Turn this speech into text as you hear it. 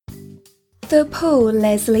The Paul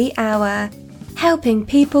Leslie Hour, helping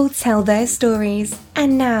people tell their stories.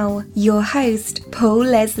 And now, your host, Paul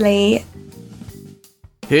Leslie.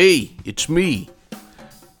 Hey, it's me.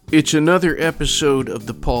 It's another episode of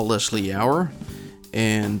the Paul Leslie Hour,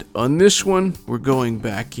 and on this one, we're going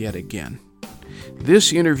back yet again.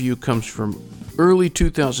 This interview comes from early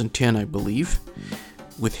 2010, I believe,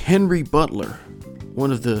 with Henry Butler,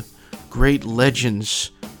 one of the great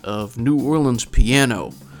legends of New Orleans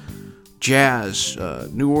piano, jazz,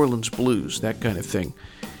 New Orleans blues, that kind of thing.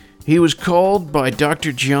 He was called by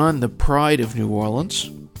Dr. John the Pride of New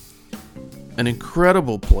Orleans, an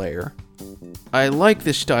incredible player. I like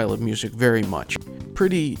this style of music very much.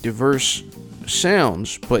 Pretty diverse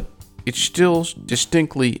sounds, but it's still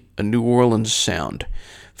distinctly a New Orleans sound.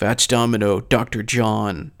 Fats Domino, Dr.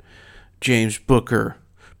 John, James Booker,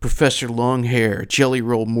 Professor Longhair, Jelly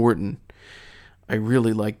Roll Morton. I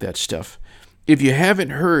really like that stuff. If you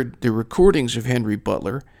haven't heard the recordings of Henry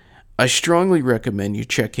Butler, I strongly recommend you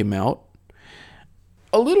check him out.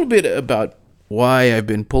 A little bit about why I've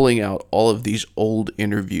been pulling out all of these old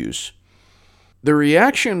interviews. The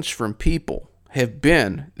reactions from people have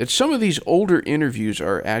been that some of these older interviews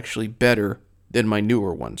are actually better than my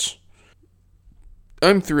newer ones.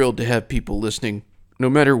 I'm thrilled to have people listening,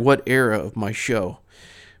 no matter what era of my show.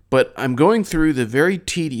 But I'm going through the very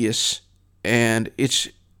tedious, and it's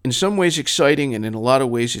in some ways exciting, and in a lot of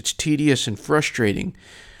ways it's tedious and frustrating,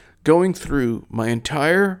 going through my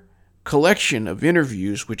entire collection of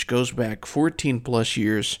interviews, which goes back 14 plus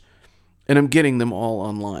years, and I'm getting them all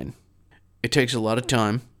online. It takes a lot of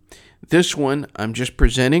time. This one I'm just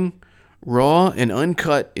presenting raw and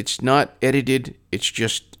uncut. It's not edited. It's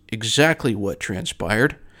just exactly what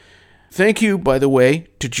transpired. Thank you, by the way,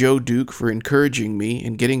 to Joe Duke for encouraging me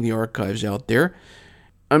and getting the archives out there.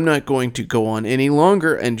 I'm not going to go on any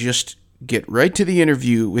longer and just get right to the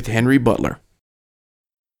interview with Henry Butler.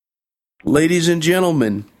 Ladies and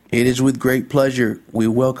gentlemen, it is with great pleasure we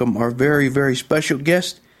welcome our very, very special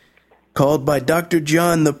guest, called by Dr.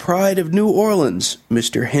 John, the Pride of New Orleans,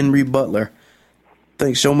 Mr. Henry Butler.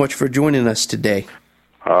 Thanks so much for joining us today.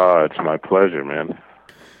 It's my pleasure, man.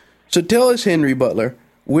 So tell us, Henry Butler,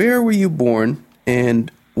 where were you born and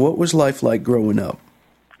what was life like growing up?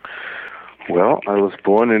 Well, I was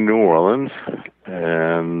born in New Orleans,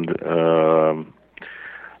 and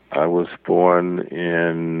I was born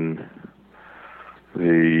in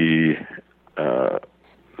the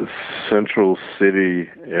Central City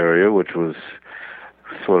area, which was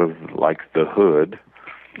sort of like the hood,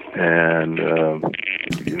 and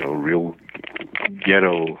real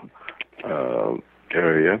ghetto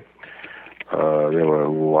area. There were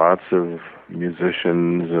lots of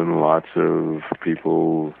musicians and lots of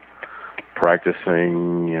people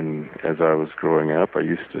practicing, and as I was growing up,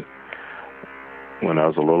 when I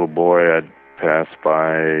was a little boy, I'd pass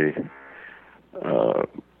by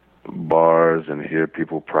bars and hear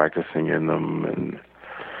people practicing in them,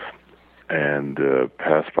 and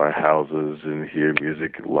pass by houses and hear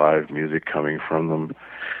live music coming from them.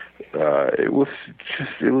 It was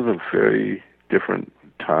a very different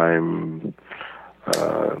time.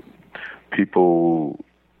 People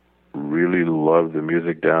really loved the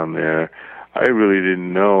music down there. I really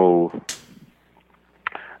didn't know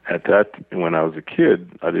when I was a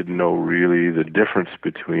kid, I didn't know really the difference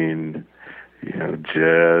between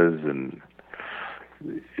jazz and,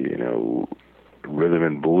 rhythm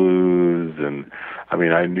and blues. And I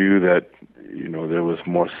mean, I knew that, there was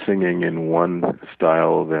more singing in one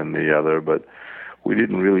style than the other, but we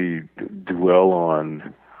didn't really dwell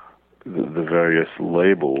on the various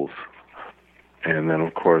labels. And then,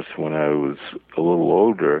 of course, when I was a little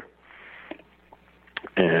older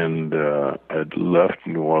and I'd left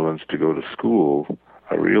New Orleans to go to school,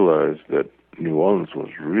 I realized that New Orleans was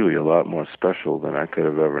really a lot more special than I could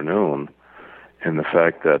have ever known. And the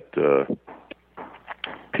fact that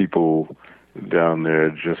people down there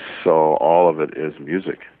just saw all of it as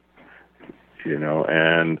music,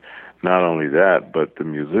 and not only that, but the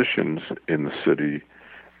musicians in the city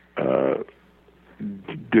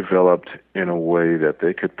developed in a way that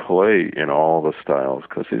they could play in all the styles,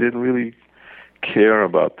 because they didn't really care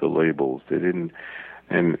about the labels. They didn't,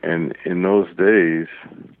 and in those days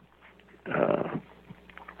of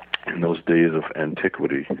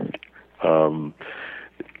antiquity,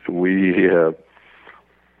 we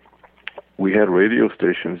had radio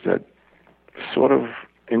stations that sort of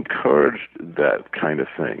encouraged that kind of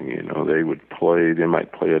thing. They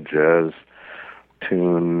might play a jazz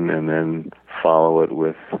tune and then follow it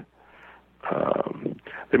with,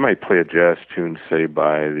 they might play a jazz tune, say,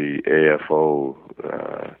 by the AFO,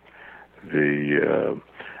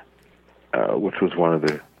 which was one of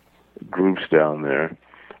the groups down there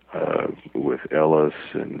with Ellis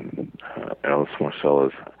and Ellis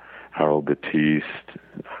Marcellus, Harold Batiste,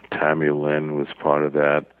 Tammy Lynn was part of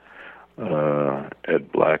that,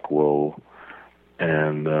 Ed Blackwell,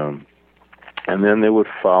 and then they would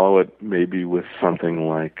follow it maybe with something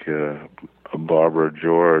like a Barbara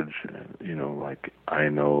George, like I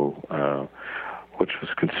Know, which was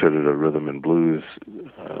considered a rhythm and blues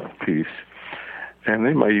piece. And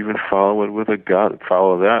they might even follow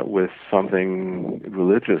that with something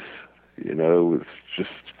religious. It's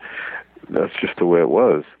that's just the way it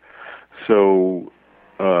was. So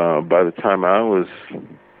by the time I was,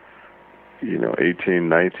 18,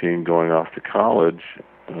 19, going off to college,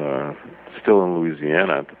 still in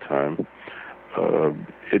Louisiana at the time,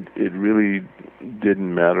 it really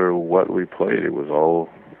didn't matter what we played. It was all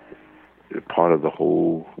part of the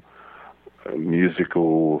whole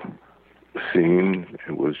musical scene.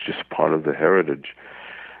 It was just part of the heritage.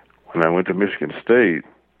 When I went to Michigan State,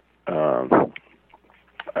 I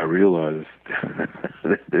realized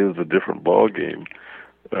that it was a different ball game,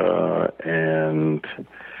 and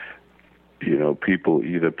people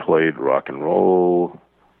either played rock and roll,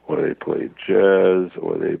 or they played jazz,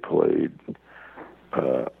 or they played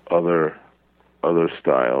other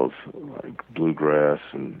styles like bluegrass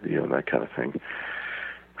and that kind of thing.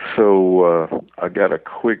 So I got a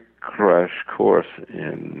quick crash course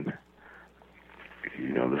in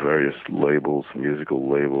the various labels, musical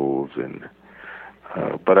labels, and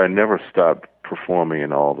but I never stopped performing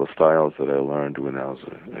in all the styles that I learned when I was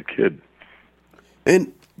a kid.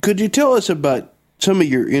 And could you tell us about some of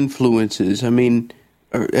your influences? I mean,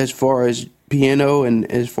 as far as piano and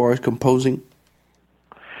as far as composing?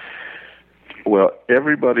 Well,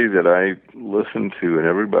 everybody that I listened to and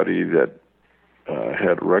everybody that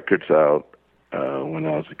had records out when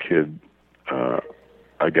I was a kid,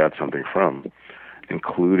 I got something from,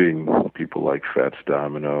 including people like Fats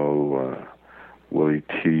Domino, Willie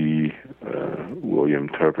T., William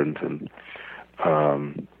Turpinton,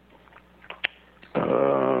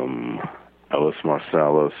 Ellis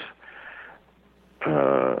Marcellus,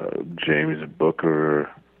 James Booker,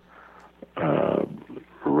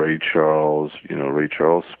 Ray Charles. Ray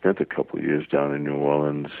Charles spent a couple of years down in New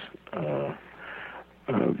Orleans,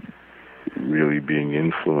 really being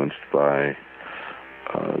influenced by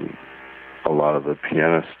a lot of the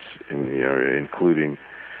pianists in the area, including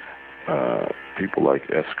people like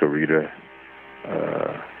Escarita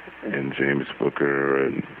and James Booker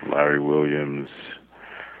and Larry Williams.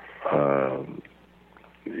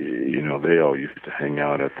 They all used to hang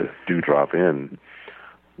out at the Dewdrop Inn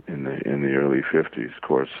in the early 50s. Of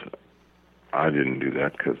course, I didn't do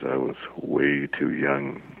that because I was way too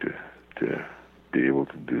young to be able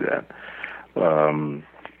to do that.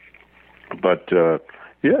 But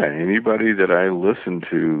anybody that I listened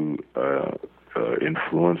to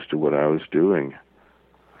influenced what I was doing.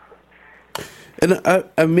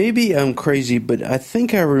 And maybe I'm crazy, but I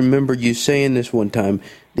think I remember you saying this one time.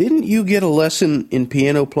 Didn't you get a lesson in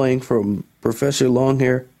piano playing from Professor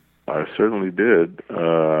Longhair? I certainly did.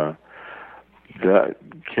 That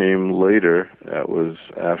came later. That was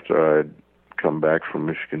after I'd come back from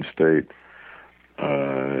Michigan State,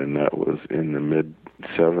 and that was in the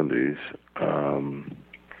mid-'70s.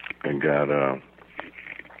 And got a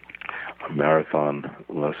marathon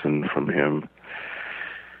lesson from him.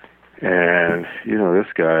 And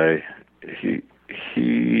this guy,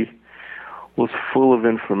 he was full of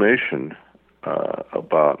information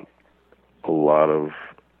about a lot of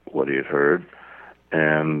what he had heard,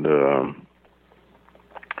 and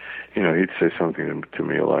he'd say something to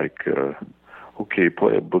me like, "Okay,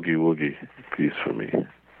 play a boogie woogie piece for me,"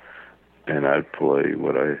 and I'd play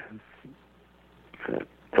what I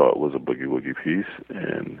thought was a boogie woogie piece,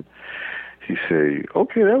 and he'd say,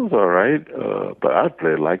 "Okay, that was all right, but I'd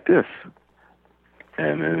play it like this,"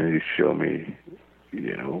 and then he'd show me,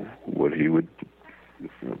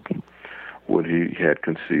 what he had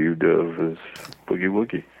conceived of as boogie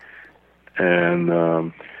woogie, and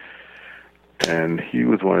he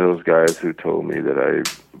was one of those guys who told me that I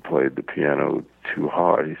played the piano too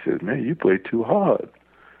hard. He said, "Man, you play too hard.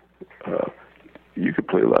 You could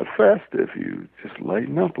play a lot faster if you just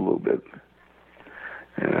lighten up a little bit."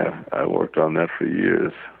 And I worked on that for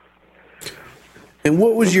years. And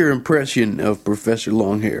what was your impression of Professor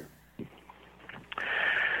Longhair?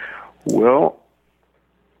 Well,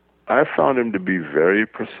 I found him to be very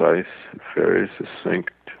precise, very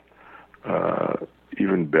succinct,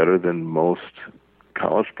 even better than most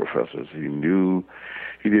college professors.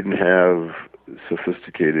 He didn't have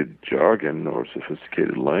sophisticated jargon or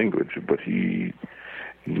sophisticated language, but he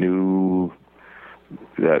knew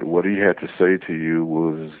that what he had to say to you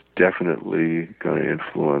was definitely going to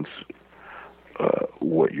influence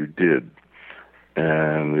what you did,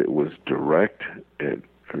 and it was direct. He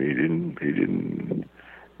didn't.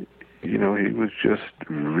 He was just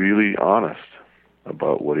really honest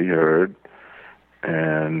about what he heard,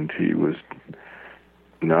 and he was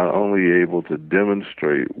not only able to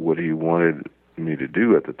demonstrate what he wanted me to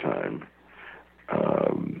do at the time,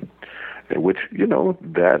 which,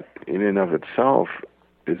 that in and of itself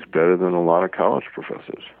is better than a lot of college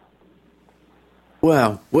professors.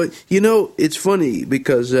 Wow. Well, it's funny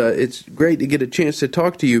because it's great to get a chance to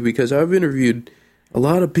talk to you, because I've interviewed a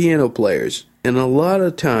lot of piano players, and a lot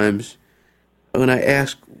of times when I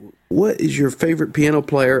ask, what is your favorite piano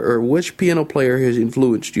player, or which piano player has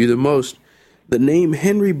influenced you the most, the name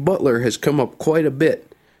Henry Butler has come up quite a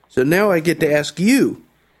bit. So now I get to ask you,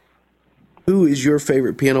 who is your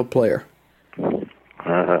favorite piano player?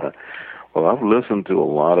 Well, I've listened to a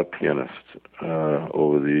lot of pianists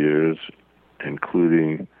over the years,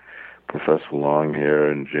 including Professor Longhair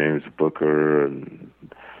and James Booker and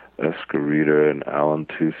Escarita and Alan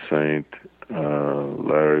Toussaint,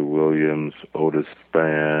 Larry Williams, Otis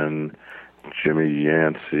Spann, Jimmy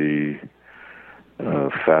Yancey,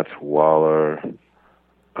 Fats Waller,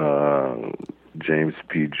 James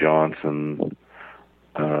P. Johnson,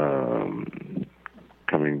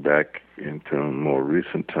 coming back into more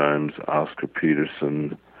recent times, Oscar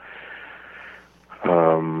Peterson,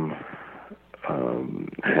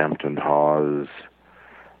 Hampton Hawes,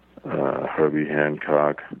 Herbie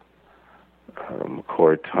Hancock,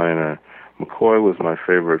 McCoy Tyner. McCoy was my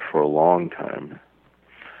favorite for a long time.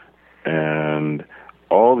 And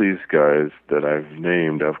all these guys that I've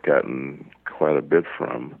named, I've gotten quite a bit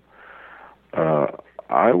from.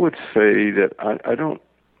 I would say that I don't,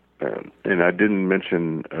 and I didn't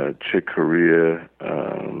mention Chick Corea.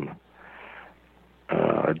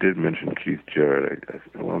 I did mention Keith Jarrett.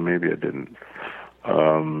 Well, maybe I didn't.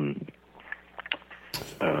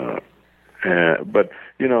 But,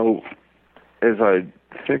 as I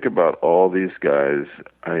think about all these guys,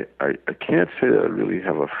 I can't say that I really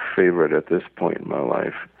have a favorite at this point in my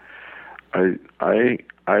life. I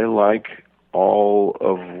like all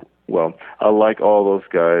those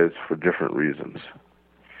guys for different reasons.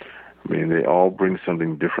 I mean, they all bring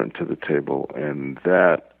something different to the table, and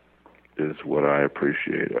that is what I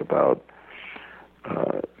appreciate about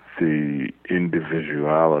the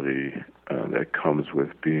individuality that comes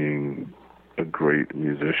with being a great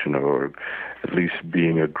musician, or at least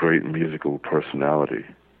being a great musical personality.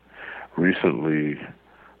 Recently,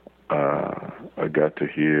 I got to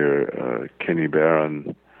hear Kenny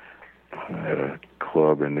Barron at a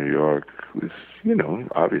club in New York, who's,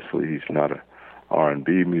 obviously he's not a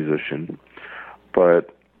R&B musician,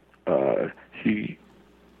 but he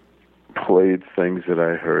played things that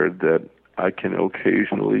I heard that I can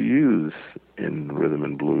occasionally use in rhythm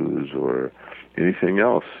and blues or anything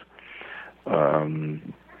else.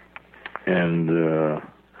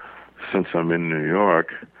 Since I'm in New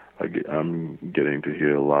York, I'm getting to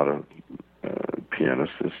hear a lot of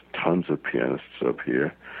pianists. There's tons of pianists up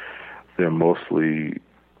here. They're mostly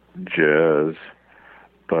jazz,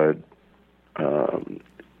 but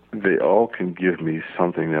they all can give me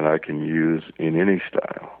something that I can use in any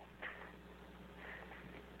style.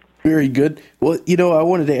 Very good. Well, I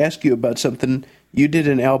wanted to ask you about something. You did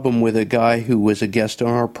an album with a guy who was a guest on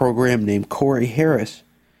our program named Corey Harris.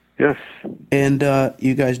 Yes. And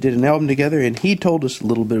you guys did an album together, and he told us a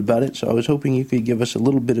little bit about it, so I was hoping you could give us a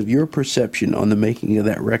little bit of your perception on the making of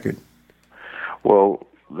that record. Well,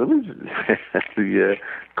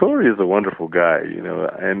 Corey is a wonderful guy,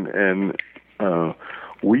 and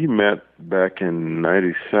we met back in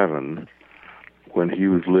 '97 when he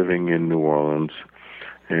was living in New Orleans,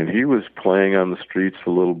 and he was playing on the streets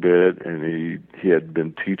a little bit, and he had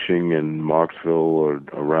been teaching in Marksville or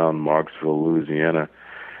around Marksville, Louisiana.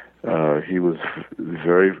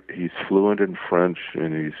 He's fluent in French,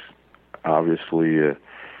 and he's obviously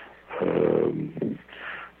an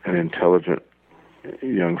intelligent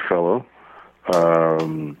young fellow.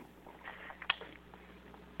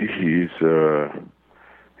 He's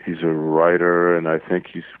a writer, and I think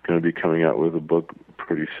he's going to be coming out with a book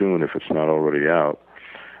pretty soon, if it's not already out.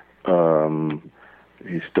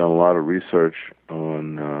 He's done a lot of research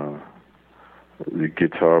on the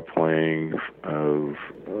guitar playing of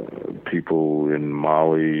people in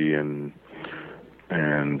Mali, and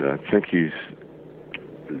I think he's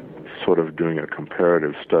sort of doing a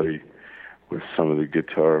comparative study with some of the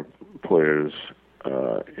guitar players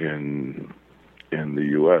in the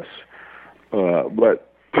U.S. But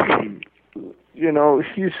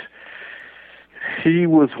he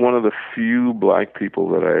was one of the few black people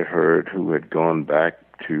that I heard who had gone back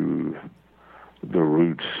to the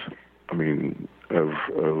roots. I mean, of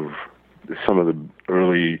some of the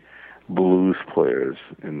early blues players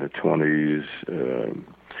in the 20s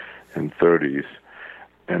and 30s,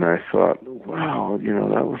 and I thought, wow,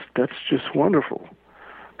 that's just wonderful,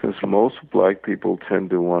 because most black people tend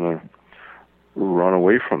to want to run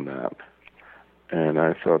away from that, and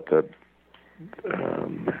I thought that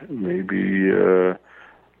maybe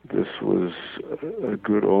this was a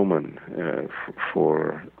good omen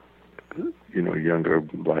for younger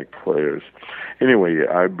black players. Anyway,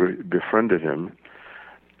 I befriended him,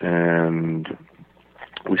 and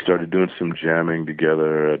we started doing some jamming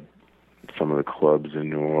together at some of the clubs in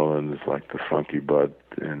New Orleans, like the Funky Butt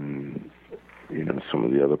and some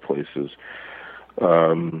of the other places.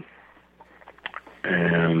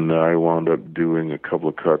 And I wound up doing a couple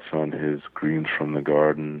of cuts on his Greens from the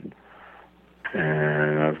Garden,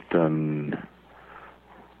 and I've done,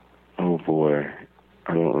 oh boy,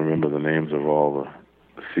 I don't remember the names of all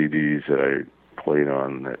the CDs that I played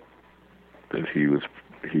on that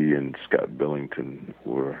he and Scott Billington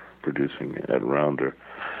were producing at Rounder.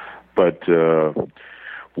 But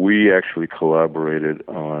we actually collaborated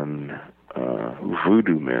on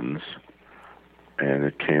Voodoo Men's, and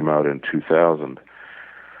it came out in 2000.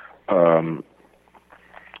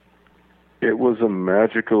 It was a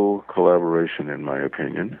magical collaboration, in my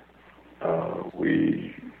opinion.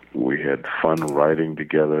 We had fun writing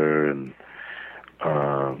together, and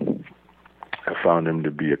I found him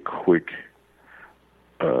to be a quick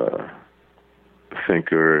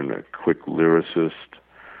thinker and a quick lyricist.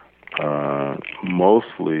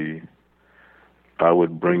 Mostly, I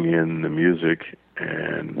would bring in the music,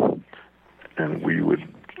 and we would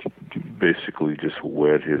basically just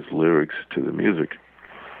wed his lyrics to the music.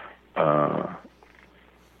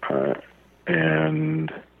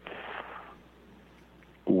 And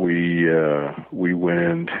we went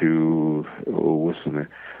into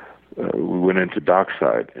we went into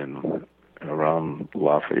Dockside around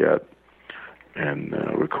Lafayette, and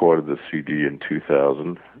recorded the CD in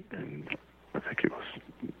 2000, and I think it was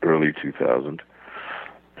early 2000,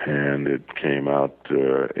 and it came out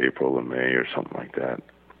April or May or something like that.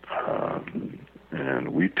 And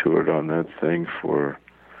we toured on that thing for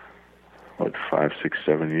 5, 6,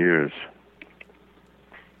 7 years.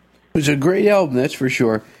 It was a great album, that's for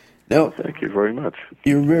sure. Now, thank you very much.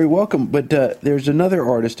 You're very welcome. But there's another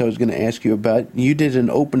artist I was going to ask you about. You did an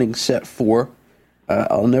opening set for.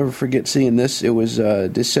 I'll never forget seeing this. It was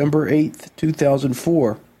December 8th,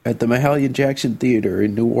 2004, at the Mahalia Jackson Theater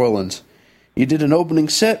in New Orleans. You did an opening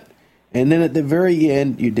set, and then at the very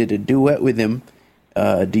end, you did a duet with him.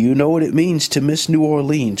 Do you know what it means to miss New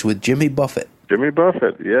Orleans with Jimmy Buffett? Jimmy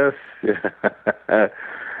Buffett, yes.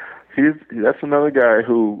 That's another guy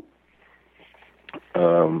who,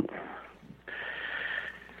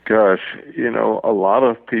 a lot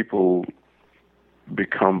of people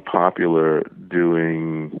become popular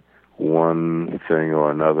doing one thing or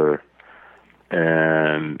another,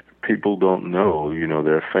 and people don't know,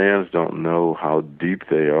 their fans don't know how deep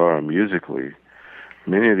they are musically.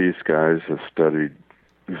 Many of these guys have studied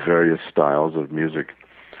various styles of music,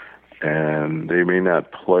 and they may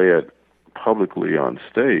not play it publicly on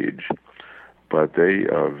stage, but they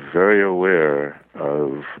are very aware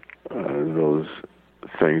of those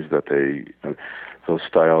things those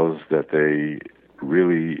styles that they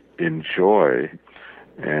really enjoy.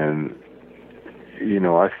 And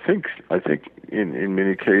I think in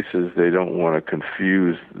many cases they don't want to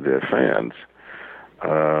confuse their fans.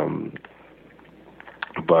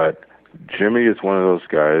 But Jimmy is one of those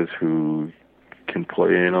guys who can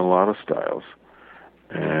play in a lot of styles,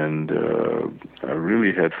 and I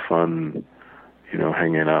really had fun,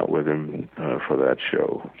 hanging out with him for that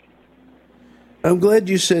show. I'm glad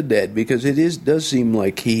you said that, because it does seem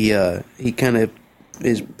like he kind of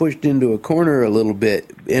is pushed into a corner a little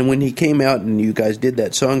bit. And when he came out and you guys did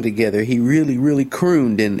that song together, he really, really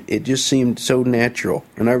crooned, and it just seemed so natural.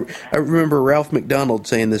 And I remember Ralph McDonald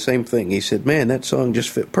saying the same thing. He said, "Man, that song just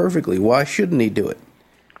fit perfectly. Why shouldn't he do it?"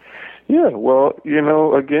 Yeah, well,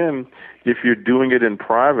 again, if you're doing it in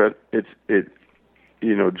private,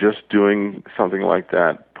 just doing something like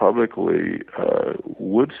that publicly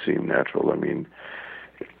would seem natural. I mean,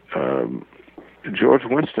 George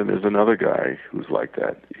Winston is another guy who's like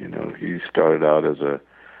that. He started out as a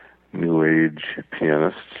new age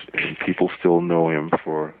pianist, and people still know him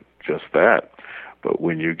for just that. But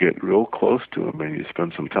when you get real close to him and you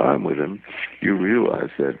spend some time with him, you realize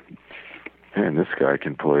that, man, this guy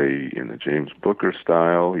can play in the James Booker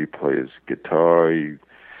style. He plays guitar. He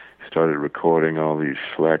started recording all these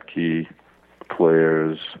flat key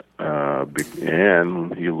players,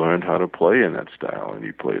 and he learned how to play in that style. And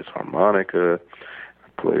he plays harmonica,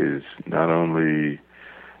 plays not only,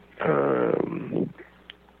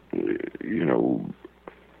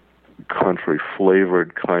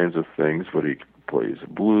 country-flavored kinds of things, but he plays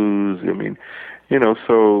blues. I mean,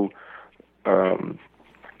 so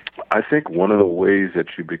I think one of the ways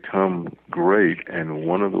that you become great and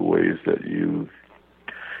one of the ways that you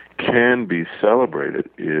can be celebrated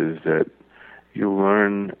is that you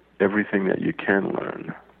learn everything that you can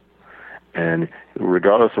learn. And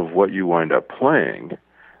regardless of what you wind up playing,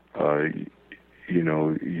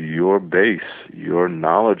 your base, your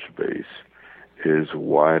knowledge base is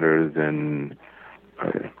wider than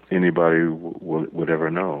anybody would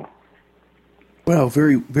ever know. Well,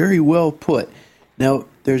 very, very well put. Now,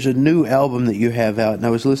 there's a new album that you have out, and I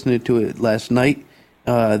was listening to it last night,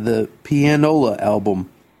 the Pianola album.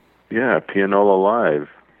 Yeah, Pianola Live.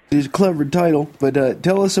 It's a clever title, but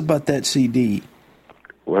tell us about that CD.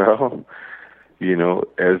 Well,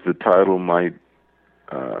 as the title might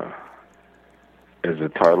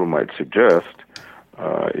suggest,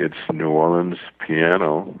 it's New Orleans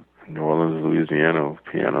piano, New Orleans, Louisiana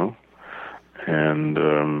piano,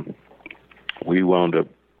 and we wound up.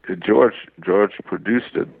 George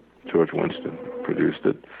produced it. George Winston produced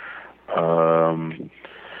it,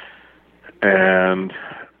 and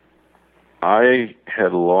I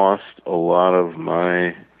had lost a lot of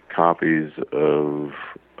my copies of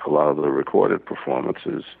a lot of the recorded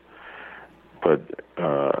performances, but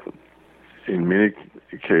in many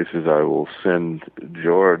cases I will send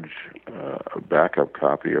George a backup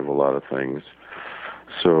copy of a lot of things.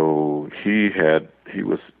 So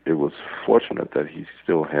it was fortunate that he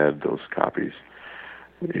still had those copies.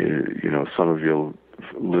 Some of your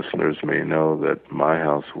listeners may know that my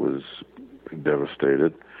house was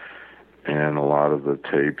devastated, and a lot of the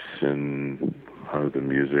tapes and a lot of the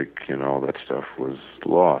music and all that stuff was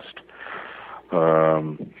lost.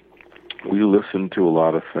 We listened to a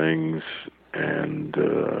lot of things, and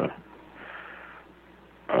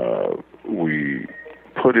we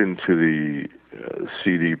put into the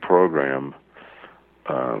CD program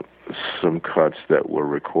some cuts that were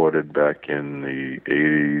recorded back in the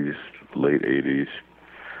 80s, late 80s.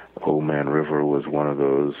 Old Man River was one of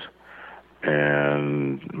those,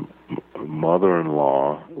 and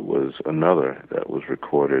Mother-in-Law was another that was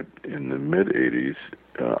recorded in the mid-80s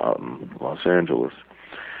out in Los Angeles.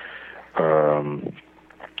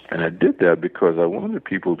 And I did that because I wanted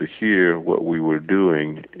people to hear what we were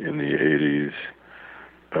doing in the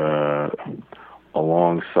 80s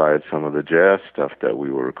alongside some of the jazz stuff that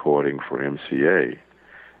we were recording for MCA.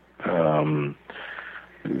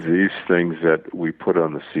 These things that we put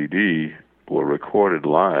on the CD were recorded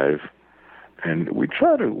live, and we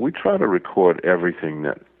try to record everything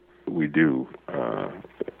that we do.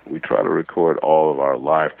 We try to record all of our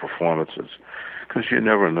live performances, because you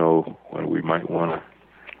never know when we might want to,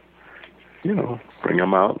 bring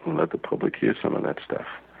them out and let the public hear some of that stuff.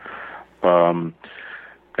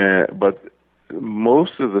 But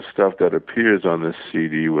most of the stuff that appears on this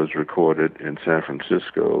CD was recorded in San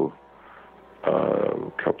Francisco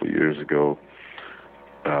a couple of years ago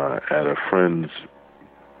at a friend's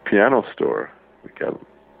piano store. We got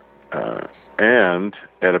and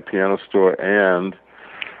at a piano store and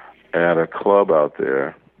at a club out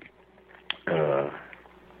there.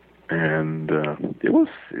 It was,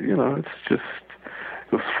 it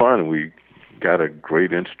was fun. We got a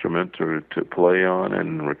great instrument to play on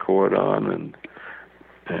and record on,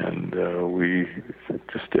 and we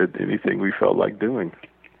just did anything we felt like doing.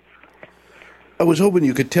 I was hoping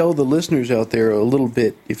you could tell the listeners out there a little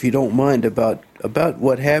bit, if you don't mind, about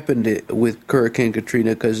what happened with Hurricane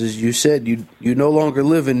Katrina, because as you said, you no longer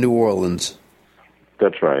live in New Orleans.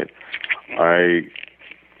 That's right. I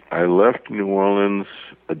left New Orleans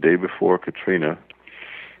a day before Katrina.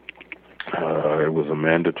 It was a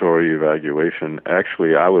mandatory evacuation.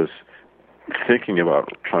 Actually, I was thinking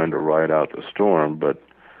about trying to ride out the storm, but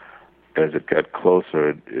as it got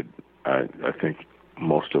closer, I think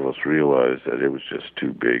most of us realized that it was just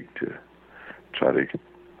too big to try to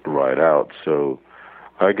ride out. So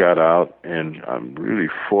I got out, and I'm really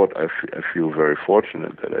I feel very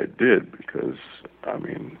fortunate that I did, because,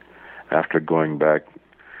 after going back,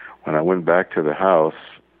 when I went back to the house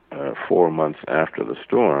 4 months after the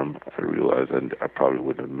storm, I realized I probably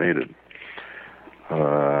wouldn't have made it.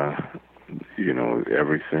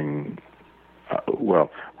 Everything.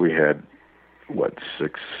 We had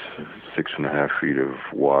 6.5 feet of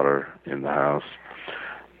water in the house,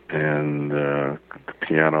 and the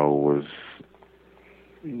piano was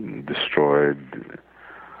destroyed.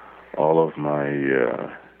 All of my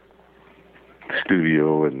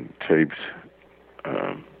studio and tapes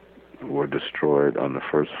were destroyed on the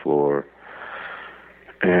first floor.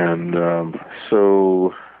 And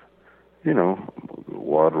so,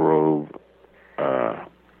 wardrobe,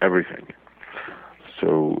 everything.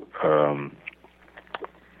 So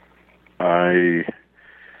I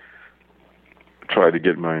tried to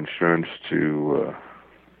get my insurance to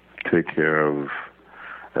take care of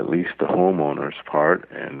at least the homeowner's part,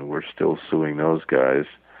 and we're still suing those guys.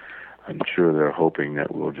 I'm sure they're hoping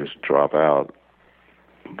that we'll just drop out,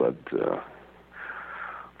 but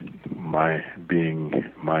my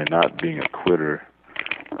not being a quitter,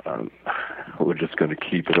 we're just going to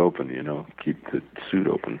keep it open, keep the suit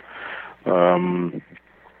open.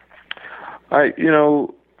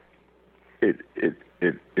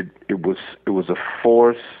 It was a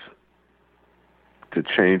force to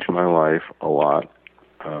change my life a lot.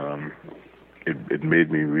 It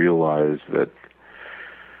made me realize that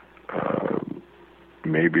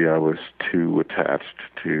maybe I was too attached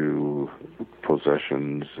to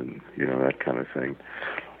possessions and that kind of thing.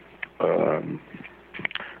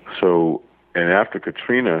 And after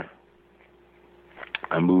Katrina,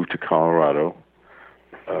 I moved to Colorado,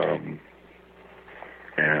 and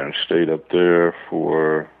I stayed there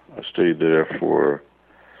for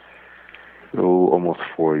almost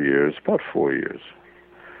 4 years, about 4 years.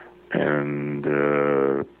 And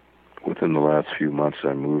within the last few months,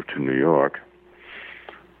 I moved to New York,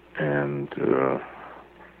 and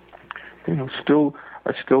I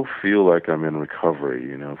still feel like I'm in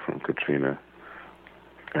recovery, from Katrina.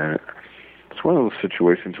 And it's one of those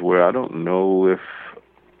situations where I don't know if,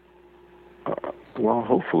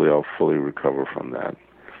 hopefully I'll fully recover from that.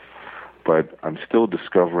 But I'm still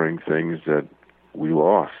discovering things that we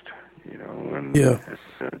lost, and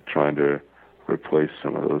trying to replace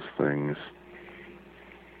some of those things.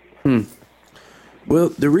 Well,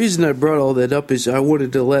 the reason I brought all that up is I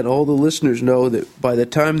wanted to let all the listeners know that by the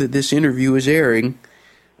time that this interview is airing,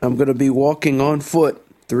 I'm going to be walking on foot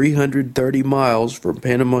 330 miles from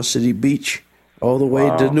Panama City Beach all the way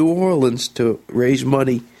to New Orleans to raise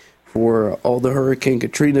money for all the Hurricane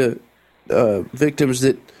Katrina victims.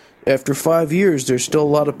 That after 5 years, there's still a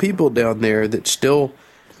lot of people down there that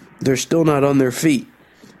they're still not on their feet.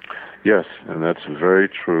 Yes, and that's very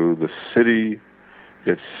true. The city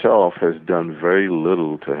itself has done very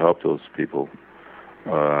little to help those people,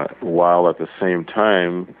 while at the same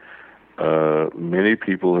time, many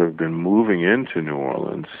people have been moving into New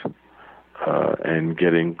Orleans and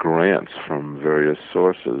getting grants from various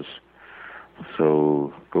sources.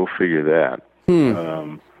 So go figure that.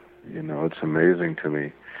 It's amazing to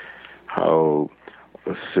me how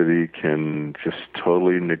a city can just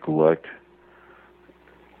totally neglect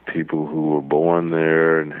people who were born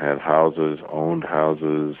there and had houses, owned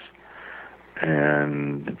houses,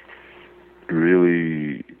 and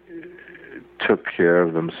really took care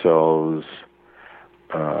of themselves,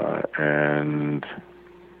 and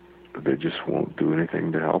they just won't do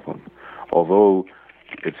anything to help them. Although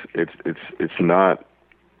it's not.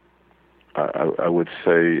 I would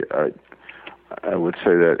say that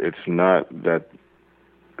it's not that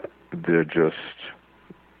they're just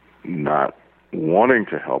not wanting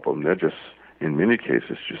to help them. They're just, in many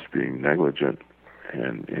cases, just being negligent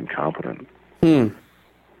and incompetent. And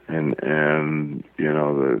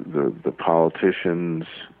the politicians,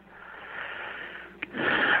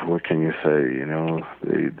 what can you say?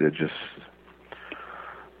 They're just,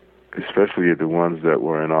 especially the ones that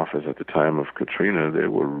were in office at the time of Katrina, they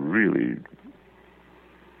were really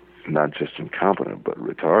not just incompetent, but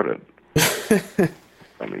retarded.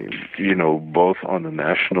 I mean, both on the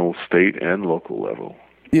national, state, and local level.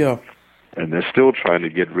 Yeah. And they're still trying to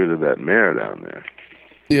get rid of that mayor down there.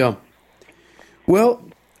 Yeah. Well,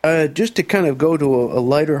 just to kind of go to a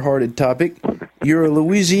lighter-hearted topic, you're a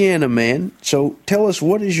Louisiana man, so tell us,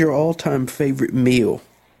 what is your all-time favorite meal?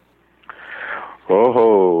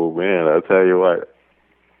 Oh, man, I'll tell you what.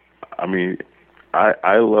 I mean,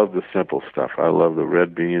 I love the simple stuff. I love the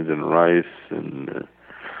red beans and rice and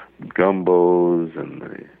gumbos and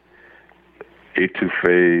the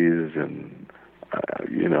etouffees and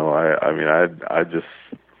I just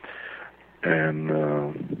and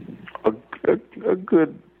a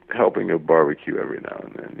good helping of barbecue every now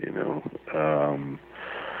and then.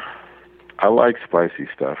 I like spicy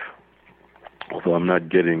stuff, although I'm not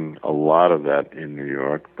getting a lot of that in New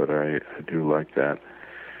York, but I do like that.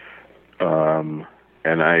 And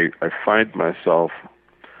I find myself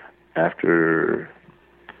after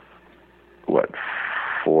 4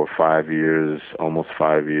 or 5 years, almost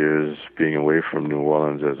 5 years being away from New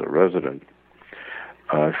Orleans as a resident,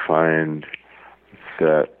 I find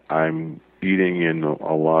that I'm eating in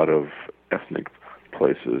a lot of ethnic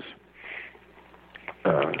places,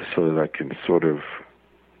 so that I can sort of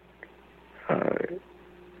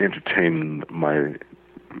entertain my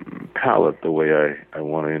palate the way I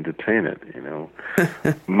want to entertain it.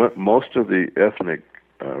 Most of the ethnic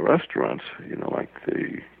restaurants, like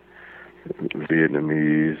the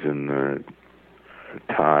Vietnamese and the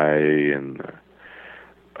Thai and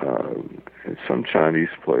some Chinese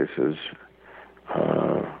places,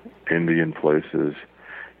 Indian places,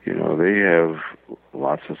 they have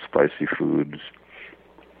lots of spicy foods,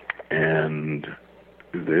 and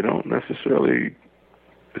they don't necessarily,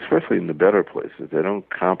 especially in the better places, they don't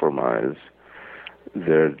compromise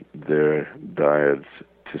their diets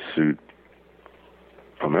to suit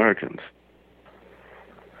Americans.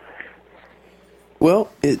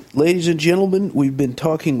 Well, ladies and gentlemen, we've been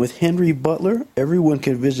talking with Henry Butler. Everyone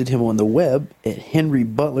can visit him on the web at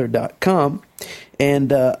henrybutler.com.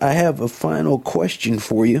 And I have a final question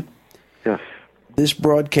for you. Yes. This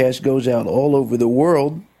broadcast goes out all over the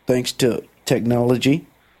world thanks to technology.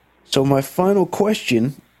 So my final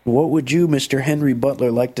question, what would you, Mr. Henry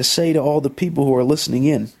Butler, like to say to all the people who are listening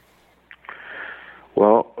in?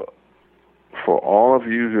 Well, for all of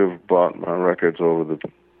you who have bought my records over the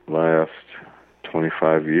last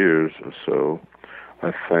 25 years or so,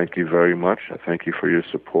 I thank you very much. I thank you for your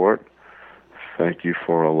support. Thank you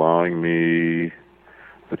for allowing me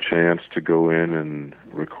the chance to go in and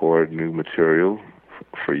record new material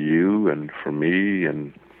for you and for me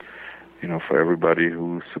and, for everybody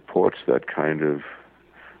who supports that kind of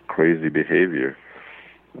crazy behavior.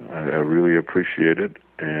 I really appreciate it,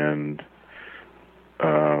 and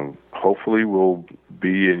hopefully we'll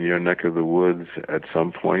be in your neck of the woods at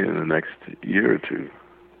some point in the next year or two.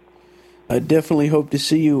 I definitely hope to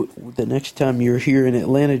see you the next time you're here in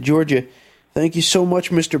Atlanta, Georgia. Thank you so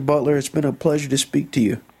much, Mr. Butler. It's been a pleasure to speak to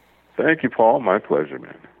you. Thank you, Paul. My pleasure,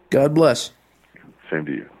 man. God bless. Same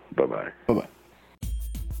to you. Bye-bye. Bye-bye.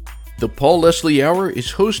 The Paul Leslie Hour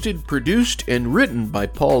is hosted, produced, and written by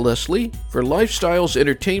Paul Leslie for Lifestyles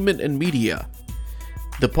Entertainment and Media.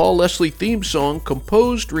 The Paul Leslie theme song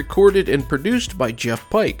composed, recorded, and produced by Jeff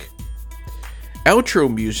Pike.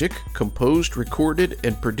 Outro music composed, recorded,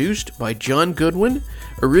 and produced by John Goodwin,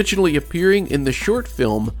 originally appearing in the short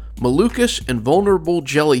film Malukas and Vulnerable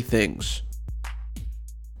Jelly Things.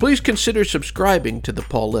 Please consider subscribing to the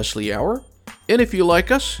Paul Leslie Hour, and if you like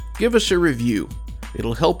us, give us a review.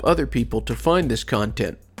 It'll help other people to find this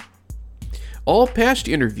content. All past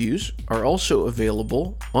interviews are also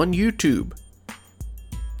available on YouTube.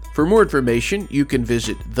 For more information, you can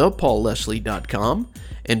visit thepaulleslie.com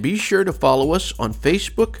and be sure to follow us on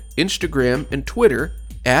Facebook, Instagram, and Twitter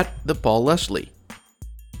at The Paul Leslie.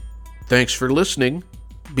 Thanks for listening.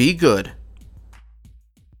 Be good.